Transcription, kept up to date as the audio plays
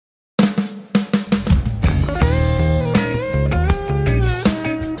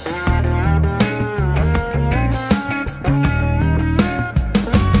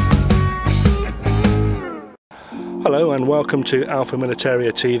Hello and welcome to Alpha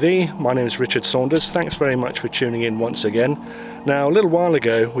Militaria TV. My name is Richard Saunders. Thanks very much for tuning in once again. Now, a little while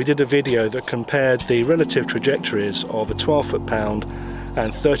ago we did a video that compared the relative trajectories of a 12 foot-pound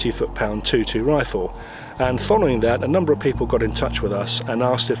and 30 foot-pound 2.2 rifle, and following that a number of people got in touch with us and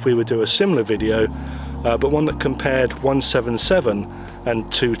asked if we would do a similar video, but one that compared 177 and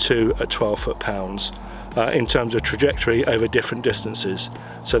 2.2 at 12 foot-pounds in terms of trajectory over different distances.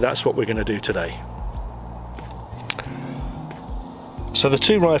 So that's what we're going to do today. So the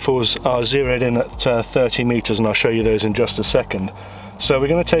two rifles are zeroed in at 30 meters, and I'll show you those in just a second. So we're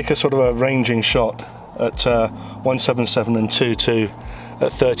going to take a sort of a ranging shot at 177 and 2.2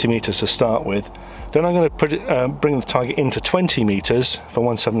 at 30 meters to start with. Then I'm going to bring the target into 20 meters for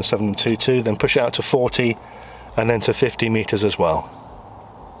 177 and 2.2, then push it out to 40 and then to 50 meters as well.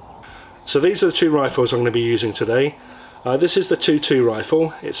 So these are the two rifles I'm going to be using today. This is the 2.2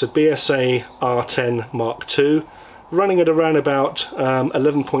 rifle. It's a BSA R10 MK2. Running at around about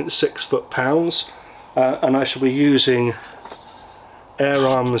 11.6 foot-pounds, and I shall be using Air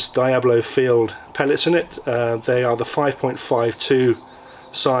Arms Diablo Field pellets in it. They are the 5.52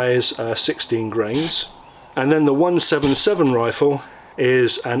 size, 16 grains. And then the 177 rifle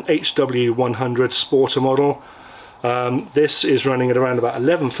is an HW100 Sporter model. This is running at around about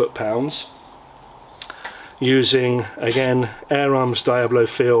 11 foot-pounds, using again Air Arms Diablo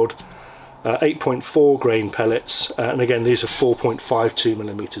Field 8.4 grain pellets, and again these are 4.52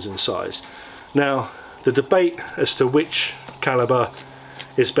 millimeters in size. Now, the debate as to which caliber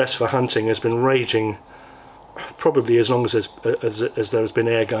is best for hunting has been raging probably as long as there has been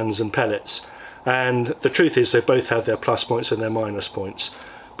air guns and pellets, and the truth is they both have their plus points and their minus points,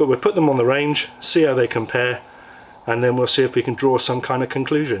 but we'll put them on the range, see how they compare, and then we'll see if we can draw some kind of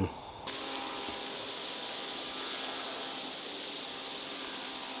conclusion.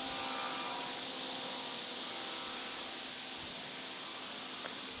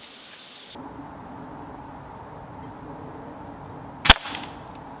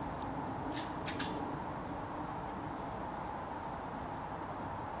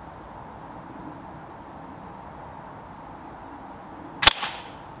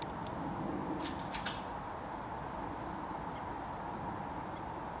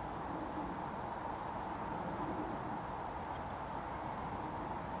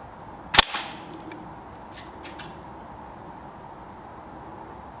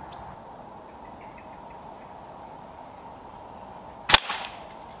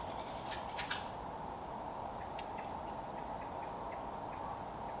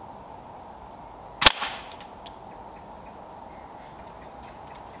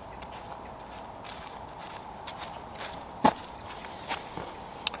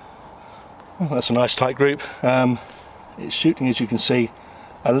 Well, that's a nice tight group. It's shooting, as you can see,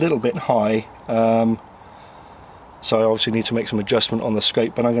 a little bit high, so I obviously need to make some adjustment on the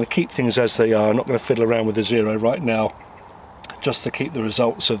scope, but I'm going to keep things as they are. I'm not going to fiddle around with the zero right now, just to keep the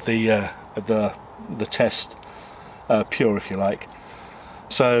results of the test pure, if you like.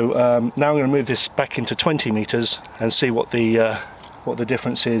 So now I'm going to move this back into 20 meters and see what the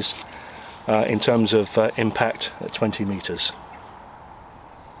difference is in terms of impact at 20 meters.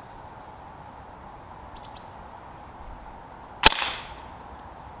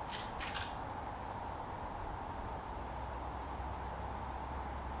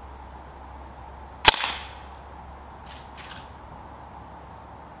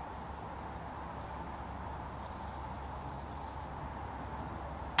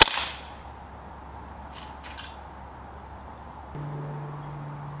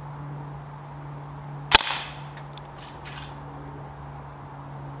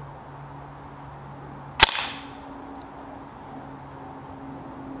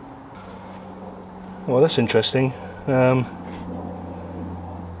 Well, that's interesting. I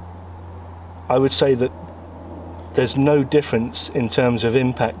would say that there's no difference in terms of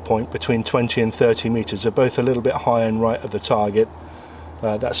impact point between 20 and 30 meters. They're both a little bit high and right of the target.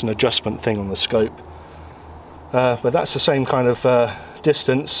 That's an adjustment thing on the scope. But that's the same kind of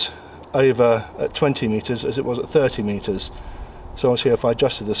distance over at 20 meters as it was at 30 meters. So obviously if I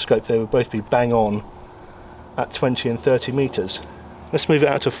adjusted the scope, they would both be bang on at 20 and 30 meters. Let's move it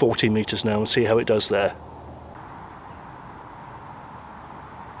out to 40 meters now and see how it does there.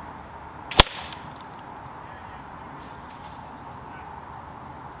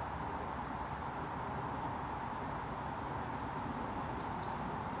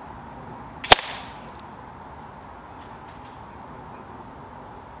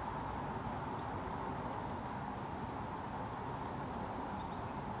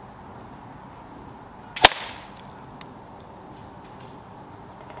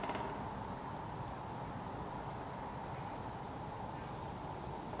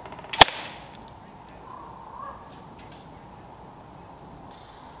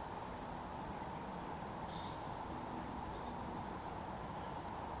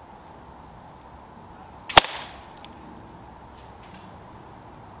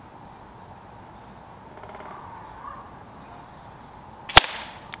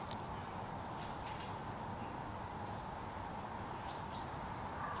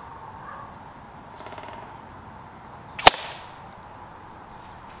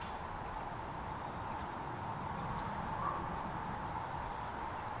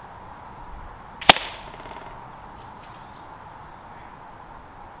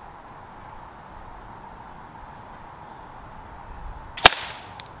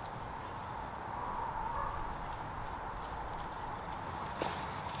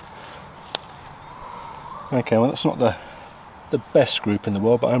 Okay, well that's not the best group in the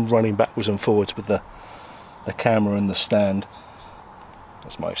world, but I'm running backwards and forwards with the camera and the stand.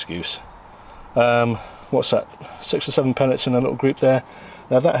 That's my excuse. What's that? 6 or 7 pellets in a little group there.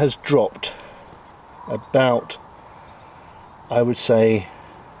 Now that has dropped about, I would say,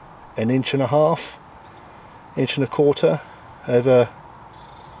 1.5 inches, 1.25 inches over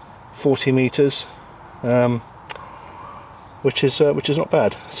 40 meters, which is not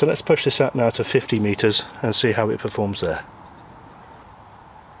bad. So let's push this out now to 50 meters and see how it performs there.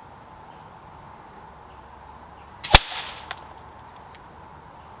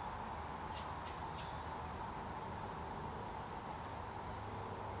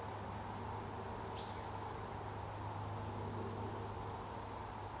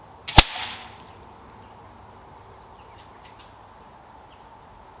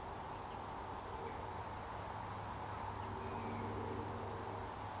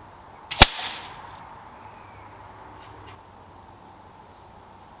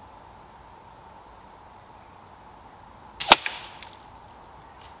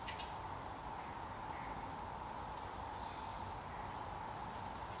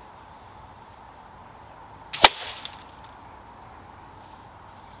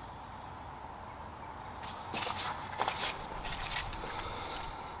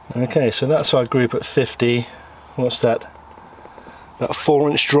 Okay, so that's our group at 50. What's that? About a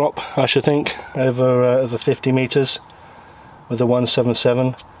 4-inch drop, I should think, over 50 meters with the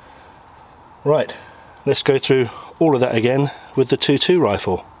 177. Right, let's go through all of that again with the 2.2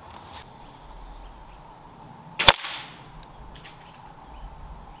 rifle.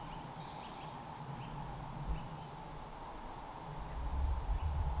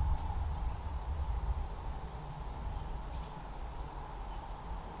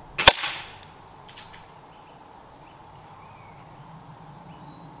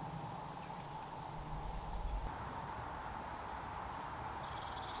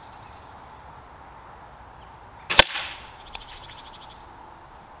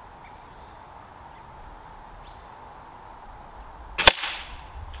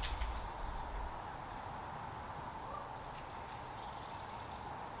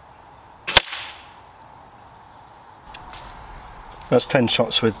 That's 10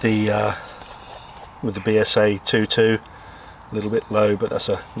 shots with the BSA 2.2. A little bit low, but that's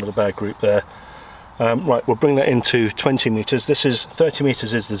not a bad group there. Right, we'll bring that into 20 meters. This is 30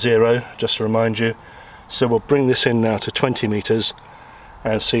 meters is the 0, just to remind you. So we'll bring this in now to 20 meters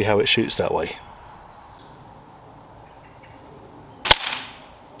and see how it shoots that way.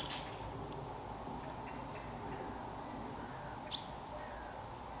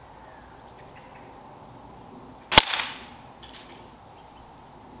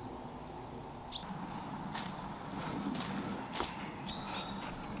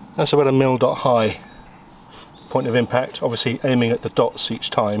 That's about a mil dot high point of impact, obviously aiming at the dots each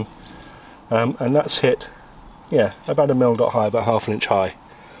time, and that's hit, yeah, about a mil dot high, about 1/2 inch high.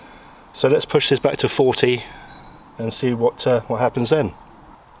 So let's push this back to 40 and see what happens then.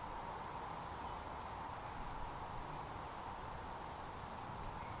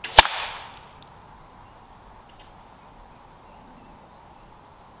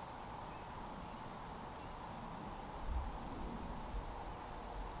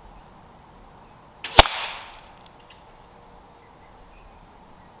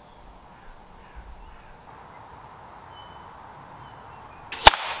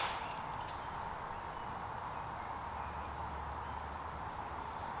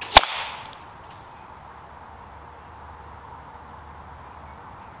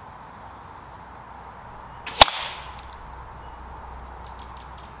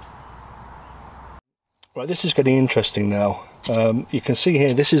 Right, this is getting interesting now. You can see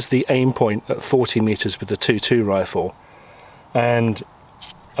here, this is the aim point at 40 meters with the 2.2 rifle, and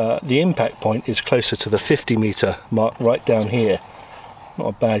the impact point is closer to the 50 meter mark right down here. Not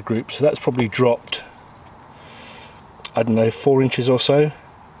a bad group, so that's probably dropped, I don't know, 4 inches or so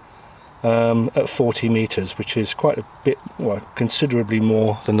at 40 meters, which is quite a bit, well, considerably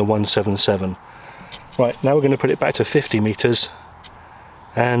more than the 177. Right, now we're going to put it back to 50 meters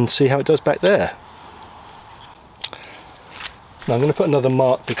and see how it does back there. Now I'm going to put another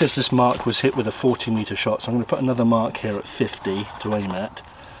mark, because this mark was hit with a 40 meter shot, so I'm going to put another mark here at 50 to aim at.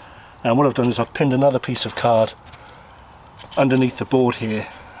 And what I've done is I've pinned another piece of card underneath the board here,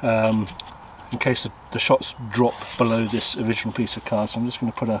 in case the shots drop below this original piece of card. So I'm just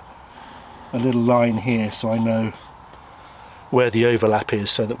going to put a little line here so I know where the overlap is,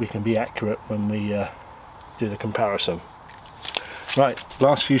 so that we can be accurate when we do the comparison. Right,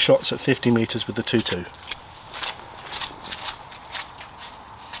 last few shots at 50 meters with the 2.2.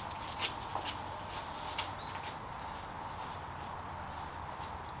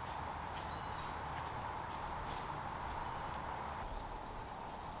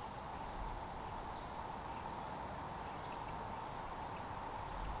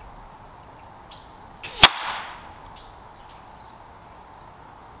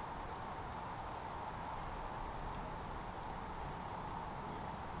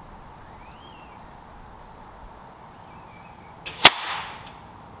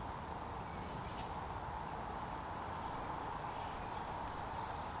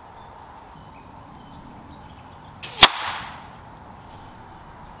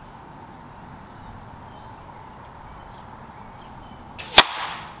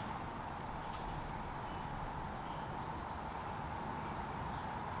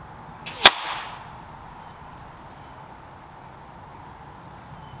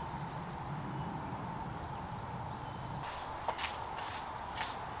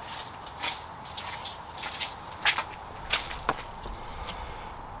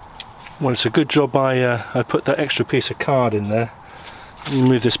 Well, it's a good job I put that extra piece of card in there. Let me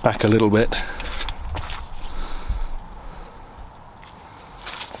move this back a little bit.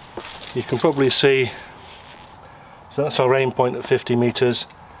 You can probably see, so that's our aim point at 50 meters,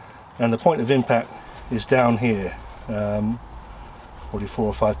 and the point of impact is down here. Probably 4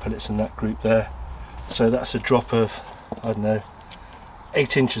 or 5 pellets in that group there. So that's a drop of, I don't know,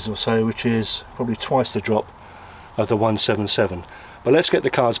 8 inches or so, which is probably twice the drop of the 177. But let's get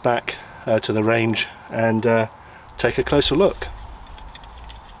the cards back to the range and take a closer look.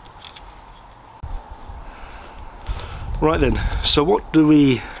 Right then, so what do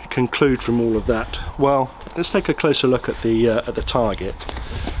we conclude from all of that? Well, let's take a closer look at the target.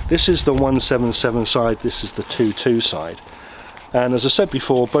 This is the 177 side, this is the 22 side. And as I said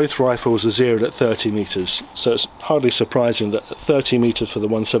before, both rifles are zeroed at 30 meters, so it's hardly surprising that at 30 meters for the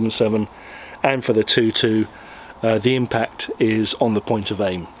 177 and for the 22, the impact is on the point of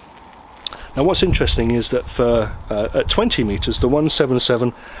aim. Now what's interesting is that for at 20 meters, the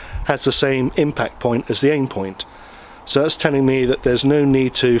 177 has the same impact point as the aim point. So that's telling me that there's no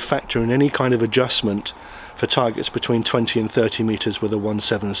need to factor in any kind of adjustment for targets between 20 and 30 meters with a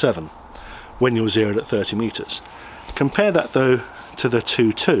 177 when you're zeroed at 30 meters. Compare that though to the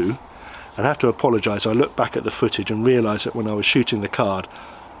 22, and I have to apologise, I looked back at the footage and realised that when I was shooting the card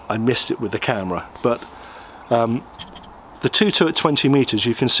I missed it with the camera, but the 22 at 20 meters,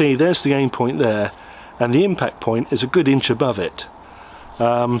 you can see there's the aim point there and the impact point is a good inch above it.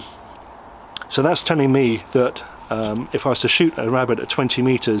 So that's telling me that if I was to shoot a rabbit at 20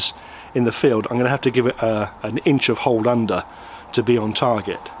 meters in the field, I'm going to have to give it an inch of hold under to be on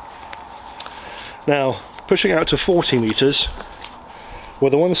target. Now pushing out to 40 meters, well,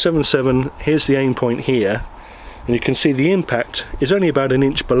 the 177, here's the aim point here, and you can see the impact is only about an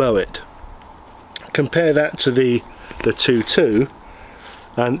inch below it. Compare that to the 22,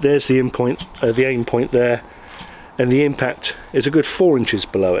 and there's the aim point there, and the impact is a good 4 inches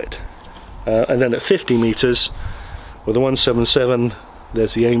below it. And then at 50 meters, with the 177,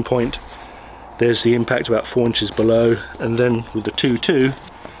 there's the aim point, there's the impact about 4 inches below, and then with the 22, it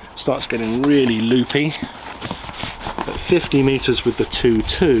starts getting really loopy. At 50 meters with the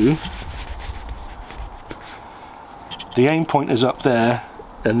 22, the aim point is up there,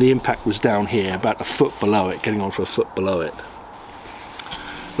 and the impact was down here, about a foot below it, getting on for a foot below it.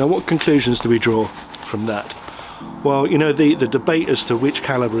 Now what conclusions do we draw from that? Well, you know, the debate as to which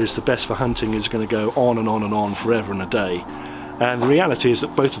caliber is the best for hunting is going to go on and on and on forever and a day. And the reality is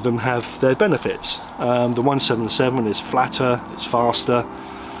that both of them have their benefits. The 177 is flatter, it's faster,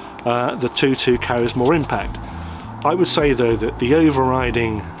 the 22 carries more impact. I would say though that the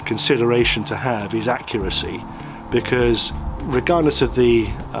overriding consideration to have is accuracy, because regardless of the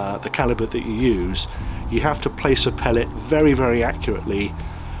caliber that you use, you have to place a pellet very, very accurately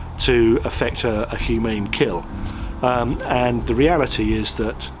to affect a humane kill. And the reality is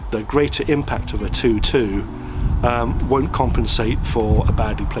that the greater impact of a 22 won't compensate for a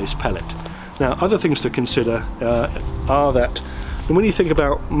badly placed pellet. Now, other things to consider are that when you think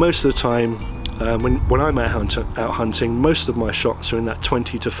about most of the time, when I'm out hunting, most of my shots are in that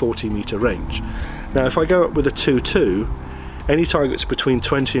 20 to 40 meter range. Now, if I go up with a 22, any targets between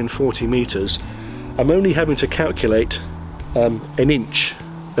 20 and 40 meters, I'm only having to calculate an inch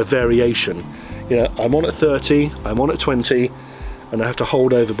of variation. You know, I'm on at 30, I'm on at 20, and I have to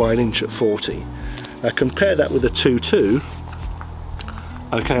hold over by an inch at 40. Now compare that with a 22.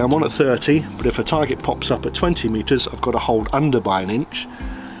 Okay, I'm on at 30, but if a target pops up at 20 meters, I've got to hold under by an inch.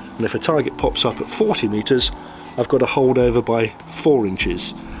 And if a target pops up at 40 meters, I've got to hold over by 4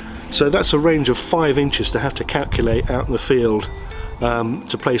 inches. So that's a range of 5 inches to have to calculate out in the field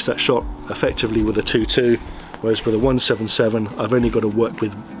to place that shot effectively with a 22, whereas with a 177 I've only got to work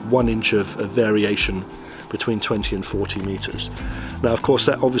with 1 inch of variation between 20 and 40 meters. Now of course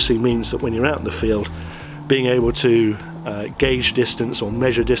that obviously means that when you're out in the field, being able to gauge distance or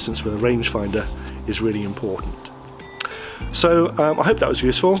measure distance with a rangefinder is really important. So I hope that was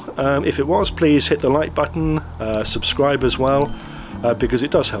useful. If it was, please hit the like button, subscribe as well, because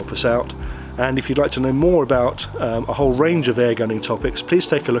it does help us out. And if you'd like to know more about a whole range of airgunning topics, please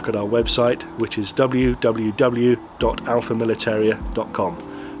take a look at our website, which is www.alphamilitaria.com.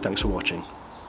 Thanks for watching.